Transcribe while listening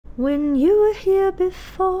when you were here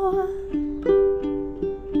before.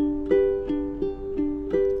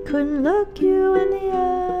 Couldn't look you in the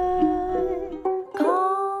eye.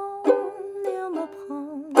 Quand il me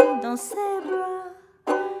prend dans ses bras,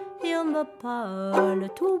 il me parle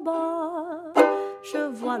tout bas,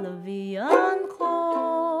 je vois la vie en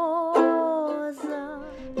rose.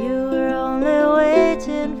 You were only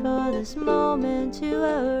waiting for this moment to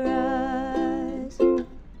arise.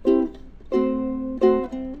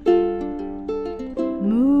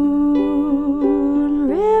 Moon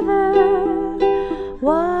river,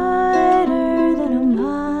 wider than a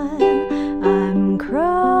mile, I'm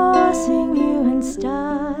crossing you in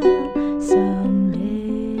style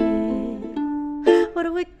someday. What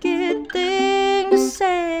a wicked thing to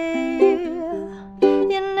say,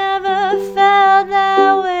 you never felt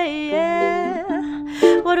that way, yeah.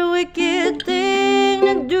 What a wicked thing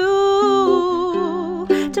to do,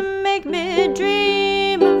 to make me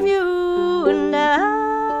dream of you. And I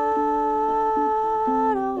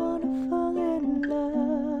don't wanna fall in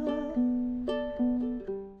love.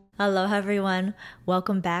 Aloha everyone,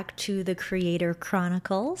 welcome back to the Creator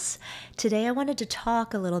Chronicles. Today I wanted to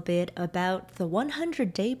talk a little bit about the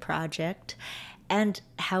 100-day project and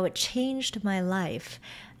how it changed my life.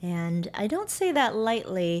 And I don't say that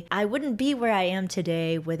lightly. I wouldn't be where I am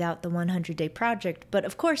today without the 100-day project, but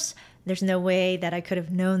of course, there's no way that I could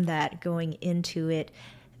have known that going into it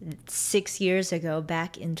 6 years ago,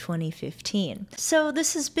 back in 2015. So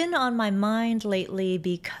this has been on my mind lately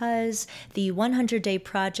because the 100-day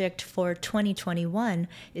project for 2021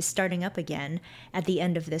 is starting up again at the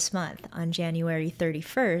end of this month on January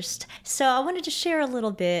 31st. So I wanted to share a little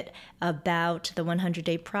bit about the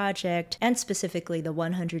 100-day project and specifically the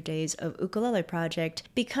 100 days of ukulele project,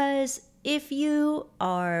 because if you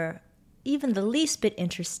are even the least bit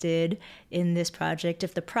interested in this project,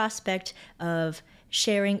 if the prospect of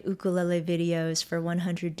sharing ukulele videos for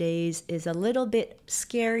 100 days is a little bit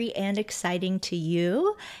scary and exciting to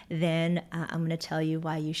you, then I'm going to tell you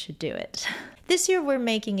why you should do it. This year we're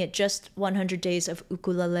making it just 100 days of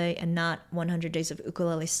ukulele and not 100 days of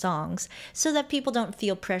ukulele songs, so that people don't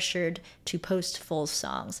feel pressured to post full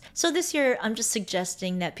songs. So this year I'm just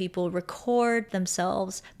suggesting that people record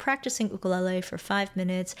themselves practicing ukulele for 5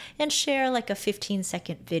 minutes and share like a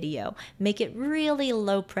 15-second video. Make it really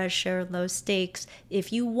low pressure, low stakes.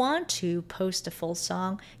 If you want to post a full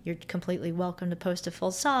song, you're completely welcome to post a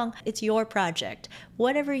full song. It's your project.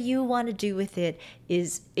 Whatever you want to do with it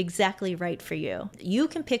is exactly right for you. You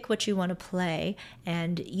can pick what you want to play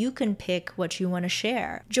and you can pick what you want to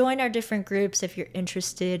share. Join our different groups if you're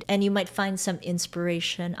interested, and you might find some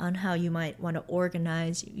inspiration on how you might want to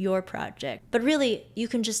organize your project. But really, you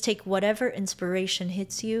can just take whatever inspiration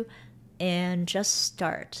hits you and just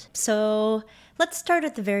start. So let's start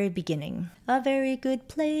at the very beginning. A very good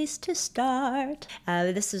place to start.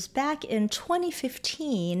 This was back in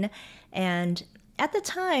 2015, and at the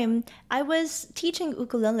time, I was teaching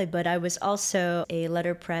ukulele, but I was also a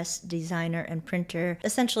letterpress designer and printer,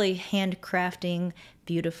 essentially handcrafting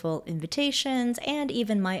beautiful invitations and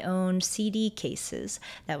even my own CD cases.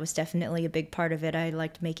 That was definitely a big part of it. I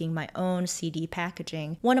liked making my own CD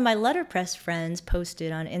packaging. One of my letterpress friends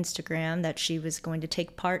posted on Instagram that she was going to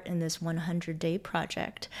take part in this 100-day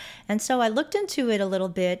project. And so I looked into it a little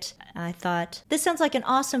bit. I thought, this sounds like an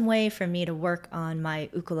awesome way for me to work on my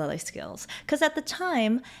ukulele skills. Because at the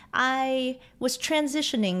time, I was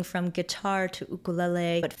transitioning from guitar to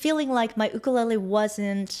ukulele, but feeling like my ukulele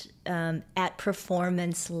wasn't at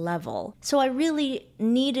performance level. So I really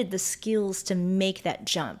needed the skills to make that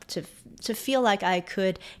jump, to feel like I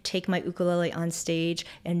could take my ukulele on stage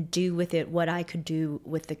and do with it what I could do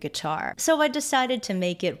with the guitar. So I decided to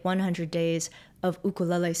make it 100 days of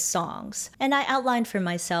ukulele songs. And I outlined for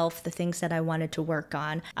myself the things that I wanted to work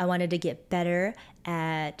on. I wanted to get better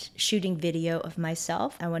at shooting video of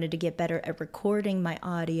myself. I wanted to get better at recording my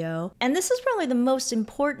audio. And this is probably the most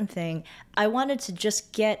important thing. I wanted to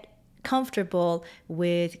just get comfortable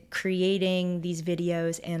with creating these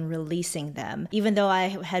videos and releasing them. Even though I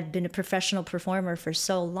had been a professional performer for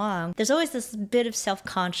so long, there's always this bit of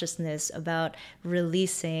self-consciousness about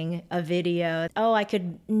releasing a video. Oh, I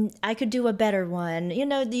could do a better one. You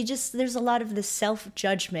know, there's a lot of this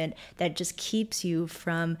self-judgment that just keeps you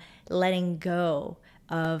from letting go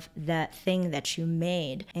of that thing that you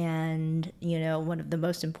made. And, you know, one of the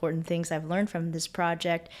most important things I've learned from this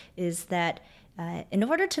project is that in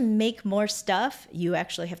order to make more stuff, you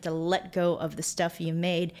actually have to let go of the stuff you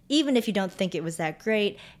made. Even if you don't think it was that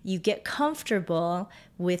great, you get comfortable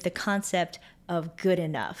with the concept of good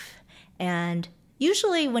enough. And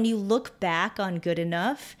usually when you look back on good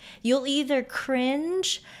enough, you'll either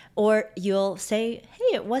cringe or you'll say,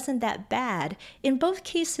 hey, it wasn't that bad. In both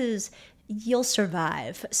cases, you'll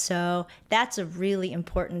survive. So that's a really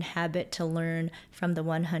important habit to learn from the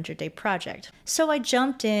 100-day project. So I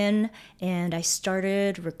jumped in and I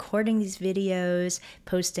started recording these videos,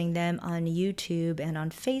 posting them on YouTube and on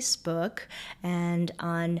Facebook. And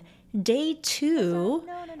on day 2,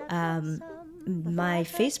 my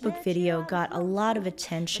Facebook video got a lot of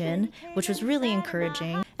attention, which was really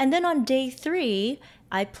encouraging. And then on day 3,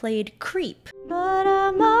 I played Creep. But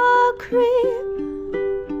I'm a creep.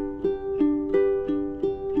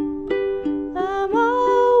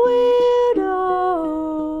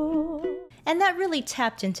 And that really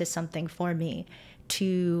tapped into something for me,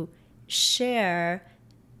 to share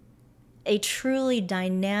a truly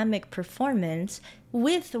dynamic performance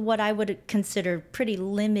with what I would consider pretty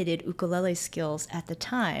limited ukulele skills at the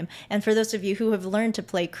time. And for those of you who have learned to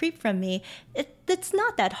play Creep from me, it's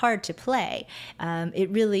not that hard to play. It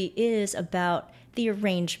really is about the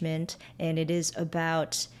arrangement, and it is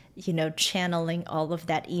about channeling all of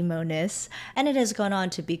that emo-ness. And it has gone on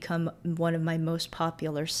to become one of my most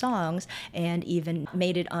popular songs, and even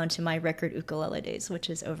made it onto my record Ukulele Days, which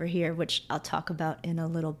is over here, which I'll talk about in a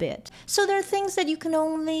little bit. So there are things that you can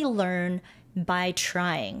only learn by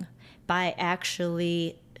trying, by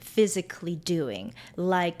actually physically doing,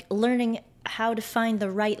 like learning how to find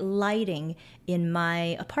the right lighting in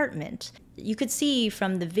my apartment. You could see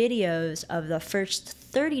from the videos of the first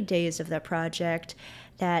 30 days of the project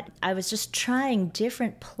that I was just trying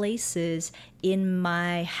different places in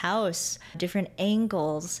my house, different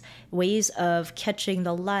angles, ways of catching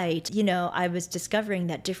the light. I was discovering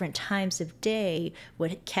that different times of day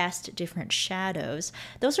would cast different shadows.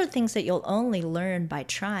 Those are things that you'll only learn by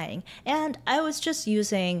trying. And I was just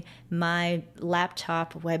using my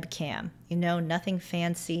laptop webcam, nothing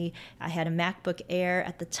fancy. I had a MacBook Air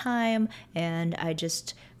at the time, and I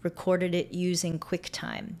just recorded it using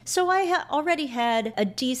QuickTime. So I already had a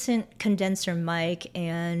decent condenser mic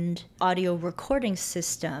and audio recording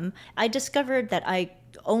system. I discovered that I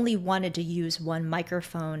only wanted to use one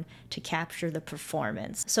microphone to capture the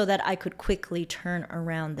performance so that I could quickly turn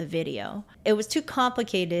around the video. It was too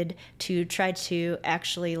complicated to try to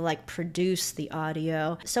actually produce the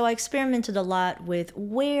audio. So I experimented a lot with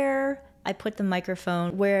where I put the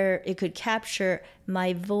microphone, where it could capture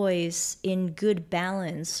my voice in good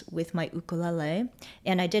balance with my ukulele.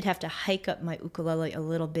 And I did have to hike up my ukulele a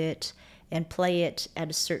little bit and play it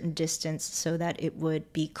at a certain distance so that it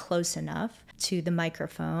would be close enough to the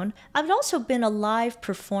microphone. I've also been a live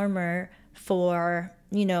performer for,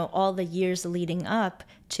 all the years leading up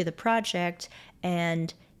to the project,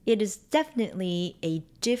 and it is definitely a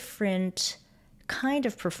different kind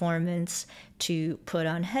of performance to put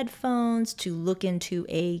on headphones, to look into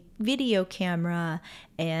a video camera,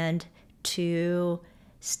 and to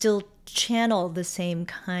still channel the same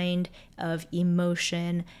kind of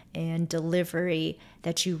emotion and delivery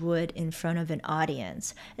that you would in front of an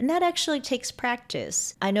audience. And that actually takes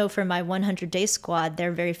practice. I know for my 100-day squad,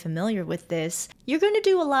 they're very familiar with this. You're going to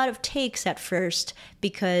do a lot of takes at first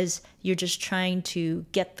because you're just trying to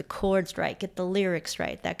get the chords right, get the lyrics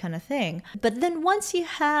right, that kind of thing. But then once you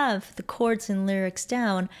have the chords and lyrics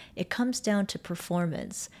down, it comes down to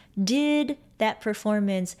performance. Did that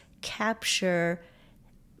performance capture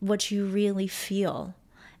what you really feel?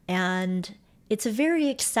 And it's a very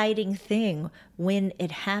exciting thing when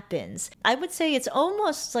it happens. I would say it's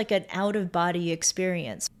almost like an out-of-body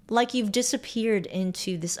experience. Like you've disappeared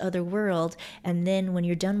into this other world, and then when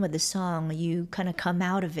you're done with the song, you kind of come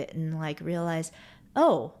out of it and realize,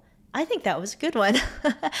 oh, I think that was a good one.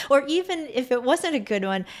 Or even if it wasn't a good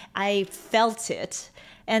one, I felt it.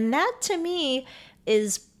 And that to me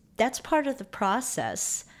that's part of the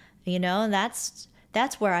process.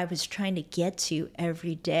 That's where I was trying to get to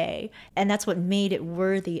every day. And that's what made it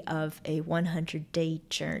worthy of a 100-day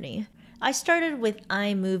journey. I started with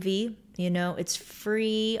iMovie. It's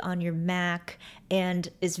free on your Mac and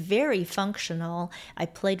is very functional. I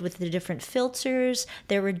played with the different filters.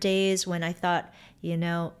 There were days when I thought,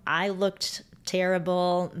 I looked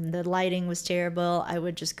terrible, the lighting was terrible. I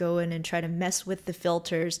would just go in and try to mess with the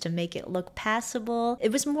filters to make it look passable.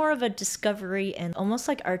 It was more of a discovery and almost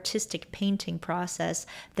like artistic painting process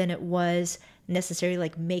than it was necessarily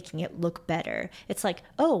like making it look better. It's like,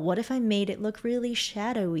 oh, what if I made it look really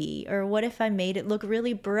shadowy? Or what if I made it look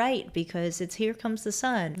really bright because it's Here Comes the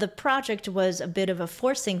Sun? The project was a bit of a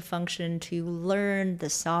forcing function to learn the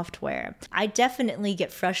software. I definitely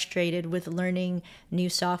get frustrated with learning new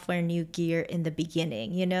software, new gear in the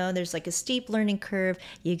beginning. You know, there's like a steep learning curve.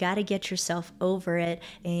 You got to get yourself over it.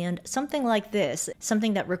 And something like this,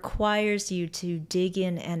 something that requires you to dig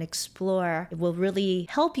in and explore, will really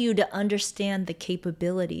help you to understand the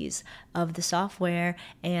capabilities of the software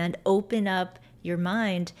and open up your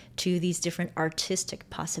mind to these different artistic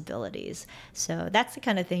possibilities. So that's the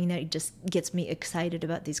kind of thing that just gets me excited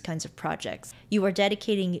about these kinds of projects. You are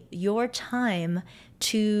dedicating your time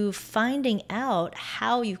to finding out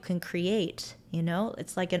how you can create. You know,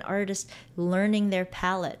 it's like an artist learning their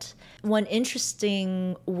palette. One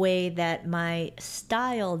interesting way that my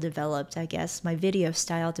style developed, I guess, my video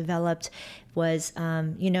style developed was,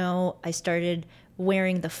 I started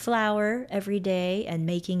wearing the flower every day and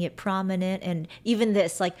making it prominent. And even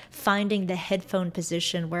this, like finding the headphone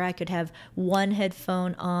position where I could have one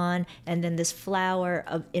headphone on and then this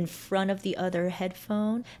flower in front of the other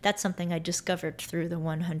headphone. That's something I discovered through the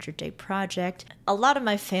 100-day project. A lot of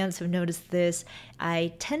my fans have noticed this.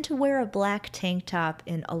 I tend to wear a black tank top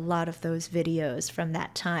in a lot of those videos from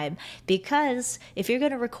that time, because if you're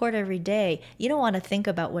going to record every day, you don't want to think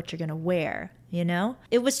about what you're going to wear. You know,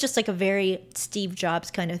 it was just like a very Steve Jobs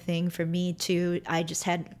kind of thing for me too. I just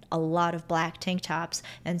had a lot of black tank tops,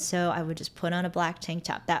 and so I would just put on a black tank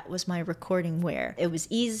top. That was my recording wear. It was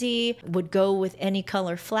easy, would go with any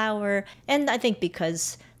color flower, and I think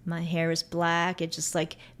because my hair is black, it just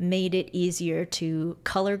like made it easier to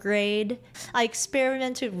color grade. I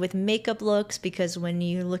experimented with makeup looks because when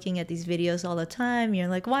you're looking at these videos all the time, you're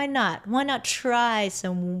like, why not? Why not try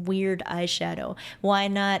some weird eyeshadow? Why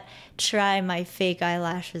not try my fake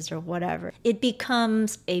eyelashes or whatever? It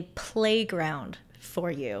becomes a playground for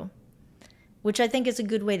you, which I think is a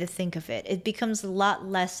good way to think of it. It becomes a lot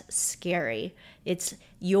less scary. It's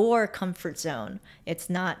your comfort zone. It's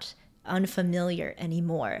not unfamiliar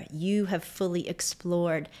anymore. You have fully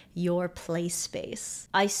explored your play space.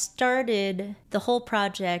 I started the whole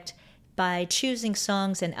project by choosing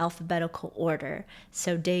songs in alphabetical order.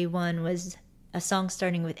 So day one was a song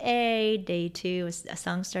starting with A, day two was a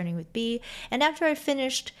song starting with B. And after I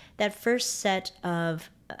finished that first set of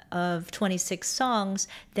 26 songs,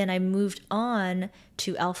 then I moved on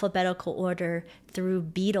to alphabetical order through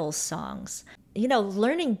Beatles songs. You know,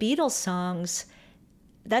 learning Beatles songs,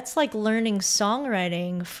 that's like learning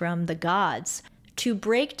songwriting from the gods. To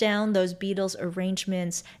break down those Beatles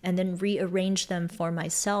arrangements and then rearrange them for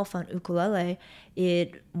myself on ukulele,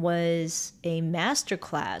 it was a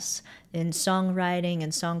masterclass in songwriting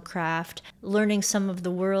and songcraft, learning some of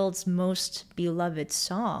the world's most beloved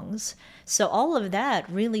songs. So all of that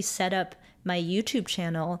really set up my YouTube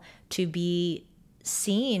channel to be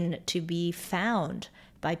seen, to be found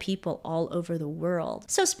by people all over the world.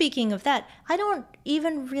 So speaking of that, I don't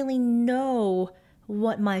even really know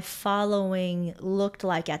what my following looked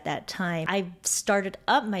like at that time. I started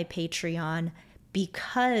up my Patreon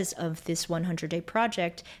because of this 100-day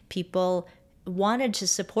project. People wanted to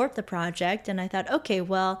support the project, and I thought, okay,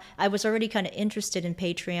 well, I was already kind of interested in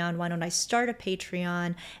Patreon. Why don't I start a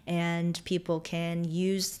Patreon and people can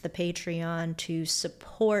use the Patreon to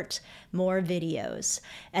support more videos?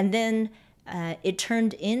 And then it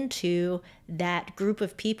turned into that group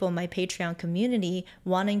of people, my Patreon community,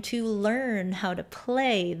 wanting to learn how to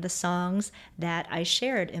play the songs that I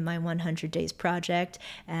shared in my 100 Days project.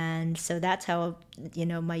 And so that's how,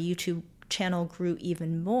 my YouTube channel grew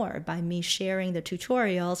even more, by me sharing the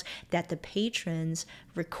tutorials that the patrons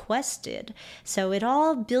requested. So it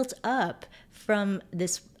all built up from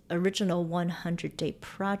this original 100-day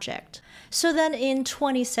project. So then in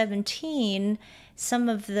 2017, some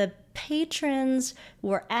of the patrons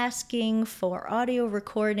were asking for audio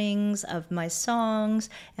recordings of my songs,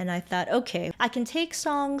 and I thought, okay, I can take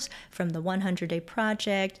songs from the 100-day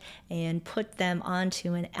project and put them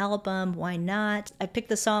onto an album. Why not? I picked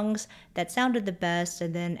the songs that sounded the best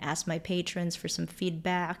and then asked my patrons for some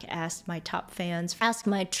feedback, asked my top fans, asked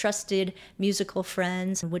my trusted musical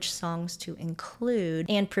friends which songs to include,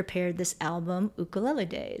 and prepared this album, Ukulele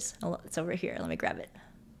Days. Oh, it's over here. Let me grab it.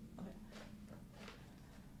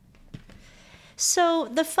 So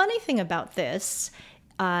the funny thing about this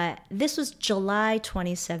was July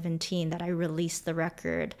 2017 that I released the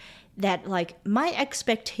record, that like my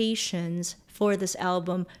expectations for this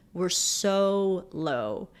album were so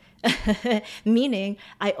low. Meaning,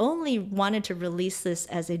 I only wanted to release this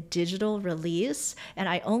as a digital release, and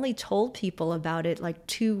I only told people about it like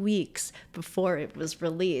 2 weeks before it was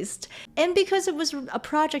released. And because it was a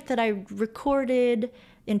project that I recorded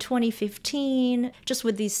in 2015, just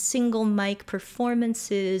with these single mic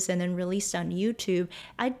performances and then released on YouTube,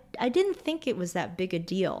 I didn't think it was that big a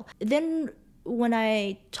deal. Then when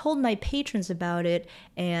I told my patrons about it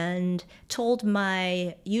and told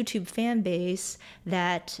my YouTube fan base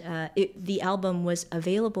that the album was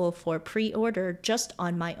available for pre-order just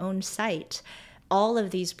on my own site, all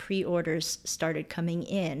of these pre-orders started coming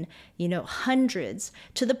in, hundreds,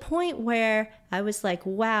 to the point where I was like,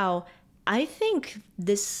 wow, I think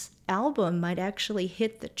this album might actually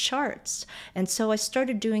hit the charts. And so I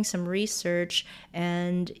started doing some research,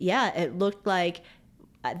 and yeah, it looked like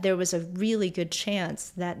there was a really good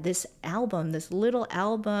chance that this album, this little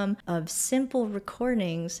album of simple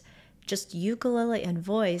recordings, just ukulele and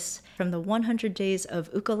voice from the 100 Days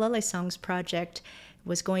of Ukulele Songs project,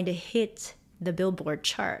 was going to hit the Billboard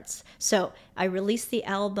charts. So I released the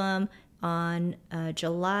album on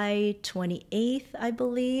July 28th, I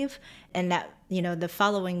believe, and that, the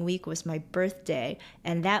following week was my birthday.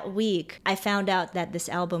 And that week, I found out that this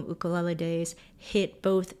album, Ukulele Days, hit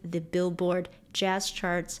both the Billboard jazz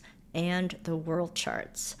charts and the world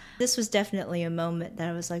charts. This was definitely a moment that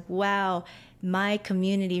I was like, wow, my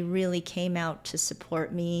community really came out to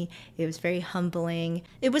support me. It was very humbling.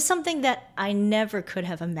 It was something that I never could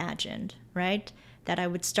have imagined, right? That I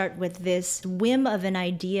would start with this whim of an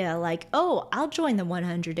idea like, oh, I'll join the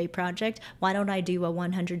 100 Day Project. Why don't I do a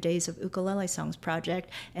 100 Days of Ukulele Songs project?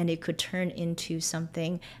 And it could turn into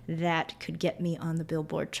something that could get me on the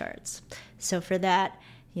Billboard charts. So for that,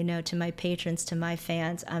 to my patrons, to my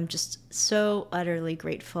fans, I'm just so utterly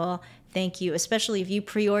grateful. Thank you, especially if you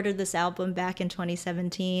pre-ordered this album back in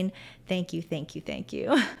 2017. Thank you, thank you, thank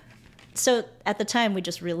you. So at the time, we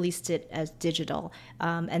just released it as digital.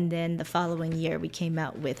 And then the following year, we came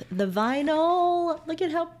out with the vinyl. Look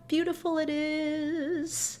at how beautiful it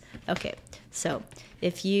is. Okay, so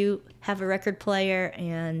if you have a record player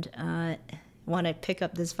and want to pick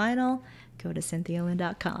up this vinyl, go to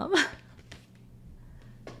cynthialyn.com.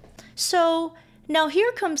 So now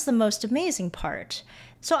here comes the most amazing part.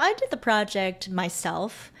 So I did the project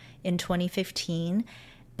myself in 2015.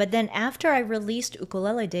 But then after I released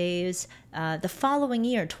Ukulele Days, the following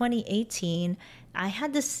year, 2018, I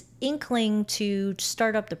had this inkling to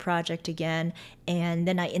start up the project again, and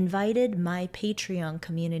then I invited my Patreon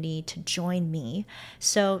community to join me.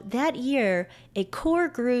 So that year, a core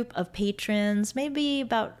group of patrons, maybe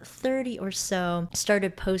about 30 or so,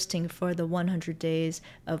 started posting for the 100 Days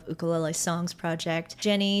of Ukulele Songs project.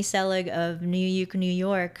 Jenny Selig of New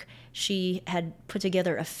York, she had put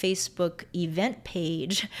together a Facebook event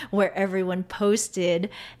page where everyone posted.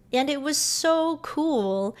 And it was so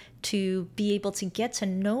cool to be able to get to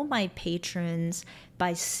know my patrons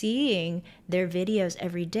by seeing their videos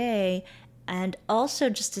every day, and also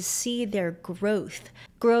just to see their growth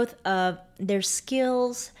of their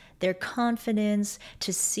skills, their confidence,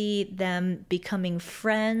 to see them becoming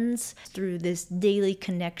friends through this daily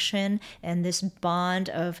connection and this bond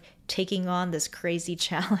of taking on this crazy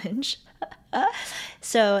challenge.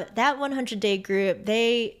 So that 100-day group,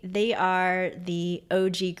 they are the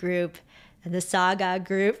OG group, the Saga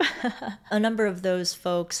group. A number of those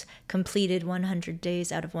folks completed 100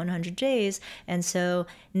 days out of 100 days. And so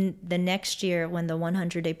the next year, when the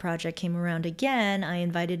 100-day project came around again, I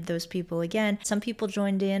invited those people again. Some people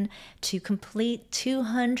joined in to complete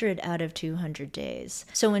 200 out of 200 days.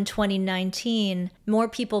 So in 2019, more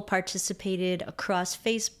people participated across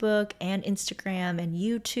Facebook and Instagram and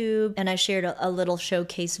YouTube. And I shared a little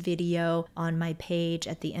showcase video on my page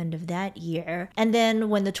at the end of that year. And then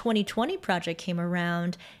when the 2020 project came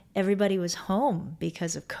around, everybody was home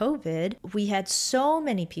because of COVID. We had so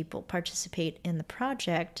many people participate in the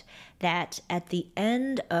project that at the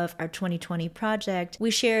end of our 2020 project,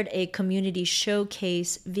 we shared a community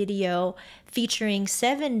showcase video featuring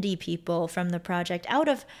 70 people from the project out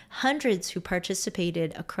of hundreds who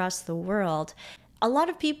participated across the world. A lot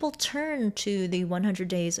of people turned to the 100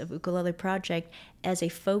 Days of Ukulele project as a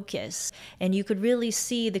focus, and you could really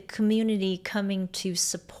see the community coming to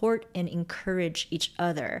support and encourage each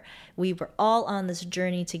other. We were all on this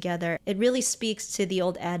journey together. It really speaks to the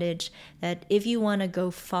old adage that if you want to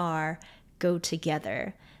go far, go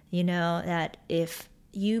together. That if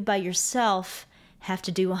you by yourself have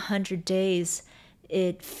to do 100 days,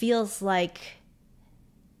 it feels like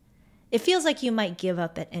you might give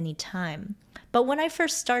up at any time. But when I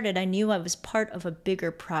first started, I knew I was part of a bigger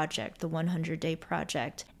project, the 100-Day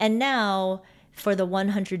Project. And now, for the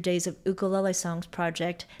 100 Days of Ukulele Songs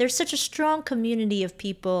project. There's such a strong community of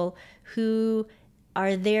people who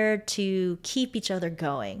are there to keep each other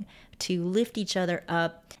going, to lift each other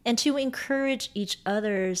up, and to encourage each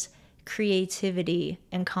other's creativity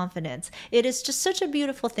and confidence. It is just such a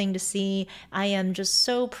beautiful thing to see. I am just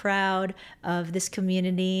so proud of this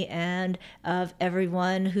community and of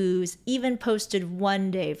everyone who's even posted one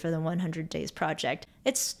day for the 100 Days project.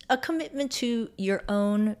 It's a commitment to your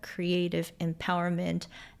own creative empowerment,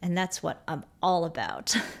 and that's what I'm all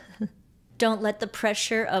about. Don't let the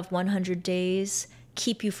pressure of 100 days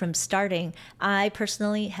keep you from starting. I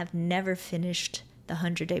personally have never finished the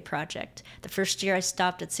 100-day project. The first year I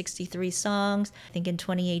stopped at 63 songs. I think in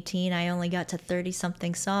 2018 I only got to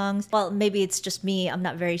 30-something songs. Well, maybe it's just me. I'm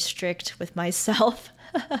not very strict with myself.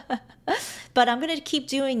 But I'm going to keep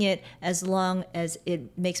doing it as long as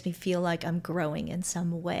it makes me feel like I'm growing in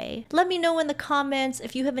some way. Let me know in the comments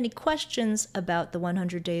if you have any questions about the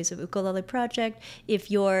 100 Days of Ukulele project.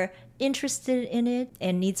 If you're interested in it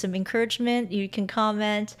and need some encouragement, you can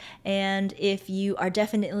comment. And if you are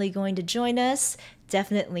definitely going to join us,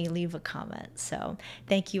 definitely leave a comment. So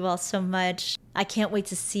thank you all so much. I can't wait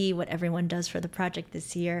to see what everyone does for the project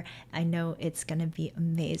this year. I know it's going to be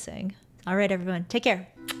amazing. All right, everyone, take care.